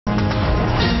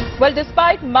Well,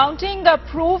 despite mounting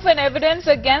proof and evidence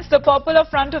against the Popular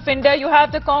Front of India, you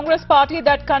have the Congress party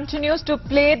that continues to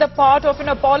play the part of an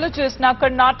apologist. Now,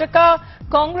 Karnataka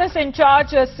Congress Incharge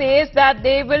says that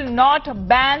they will not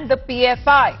ban the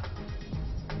PFI.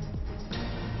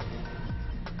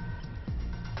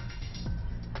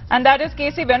 And that is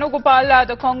Venugopal,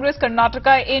 the Congress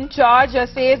Karnataka Incharge,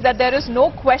 says that there is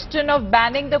no question of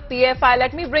banning the PFI.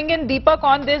 Let me bring in Deepak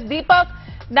on this. Deepak,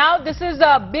 now this is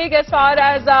big as far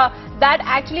as that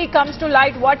actually comes to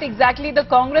light. What exactly the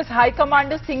Congress High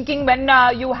Command is thinking when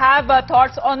you have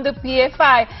thoughts on the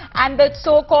PFI and the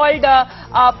so-called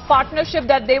partnership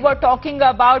that they were talking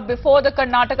about before the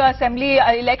Karnataka Assembly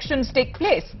elections take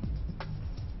place.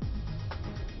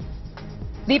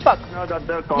 Deepak.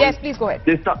 Yes, please go ahead.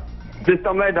 This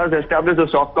somewhere does establish a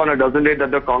soft corner, doesn't it,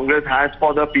 that the Congress has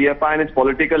for the PFI and its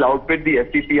political outfit, the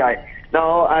FCCI.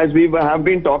 Now, as we have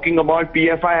been talking about,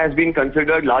 PFI has been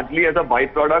considered largely as a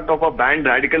byproduct of a banned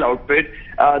radical outfit,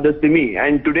 the SIMI.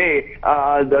 And today,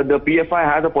 the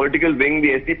PFI has a political wing,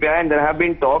 the SCPI, and there have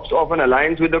been talks of an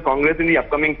alliance with the Congress in the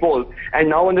upcoming polls. And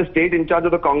now when the state in charge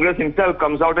of the Congress himself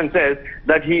comes out and says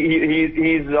that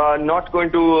he's not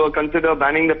going to consider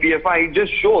banning the PFI, it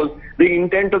just shows the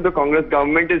intent of the Congress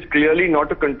government is clearly not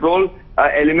to control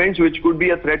elements which could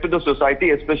be a threat to the society,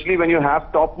 especially when you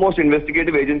have topmost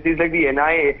investigative agencies like the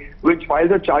NIA, which files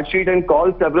a charge sheet and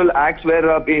calls several acts where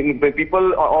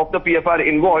people of the PFI are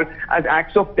involved as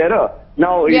acts of terror.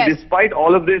 Now, yes, despite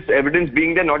all of this evidence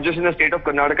being there, not just in the state of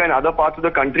Karnataka and other parts of the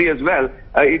country as well,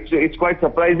 it's quite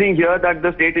surprising here that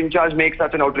the state in charge makes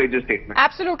such an outrageous statement.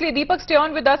 Absolutely. Deepak, stay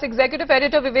on with us. Executive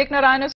Editor Vivek Narayan